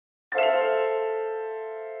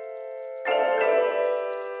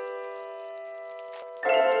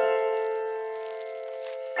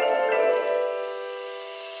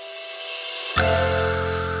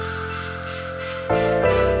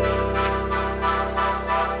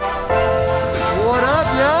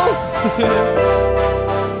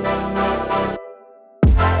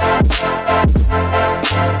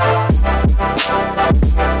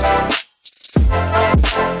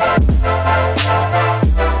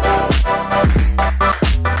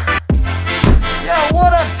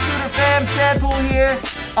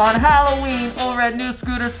on Halloween over at New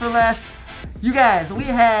Scooters for Less. You guys, we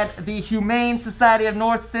had the Humane Society of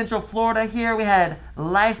North Central Florida here. We had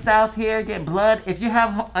LifeSouth here getting blood. If they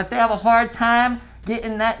have a hard time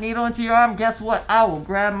getting that needle into your arm, guess what? I will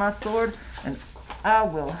grab my sword and I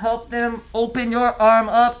will help them open your arm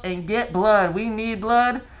up and get blood. We need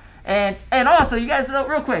blood. And also, you guys know,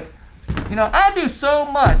 real quick, you know, I do so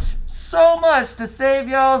much to save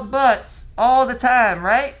y'all's butts all the time,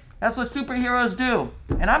 right? That's what superheroes do.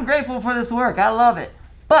 And I'm grateful for this work. I love it.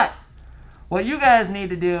 But what you guys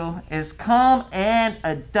need to do is come and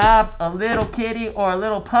adopt a little kitty or a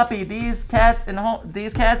little puppy. These cats and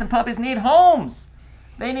puppies need homes.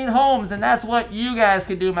 They need homes, and that's what you guys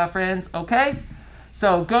can do, my friends, okay?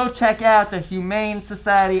 So go check out the Humane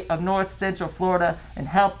Society of North Central Florida and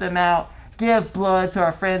help them out. Give blood to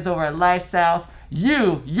our friends over at LifeSouth.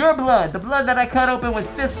 Your blood, the blood that I cut open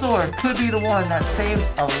with this sword, could be the one that saves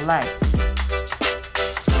a life.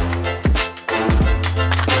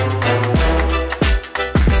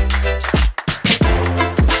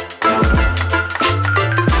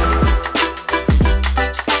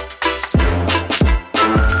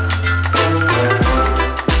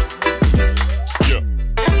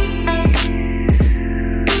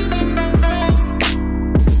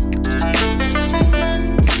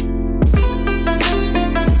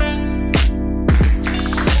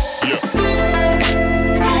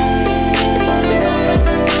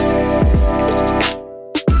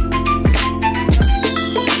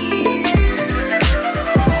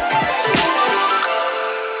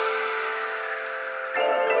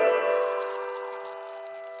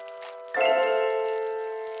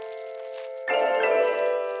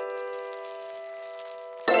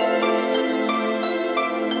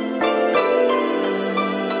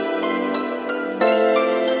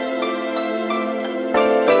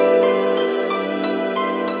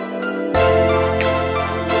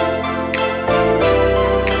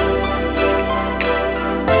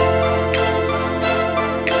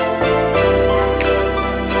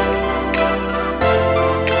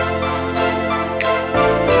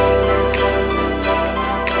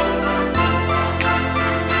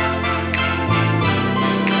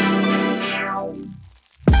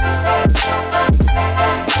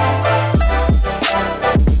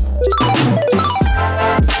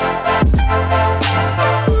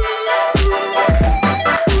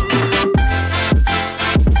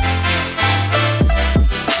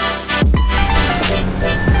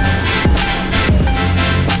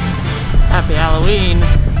 Happy Halloween.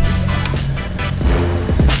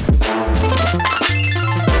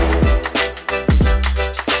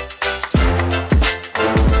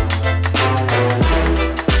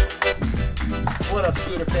 What up,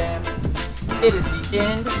 Scooter fam? It is the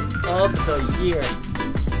end of the year,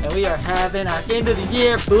 and we are having our end of the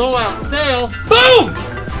year blowout sale. Boom!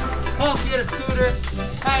 Come get a scooter.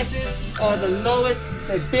 Prices are the lowest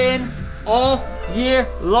they've been all year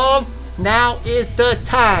long. Now is the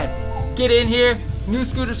time. Get in here, New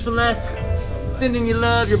Scooters for Less. Sending you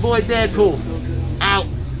love, your boy Deadpool.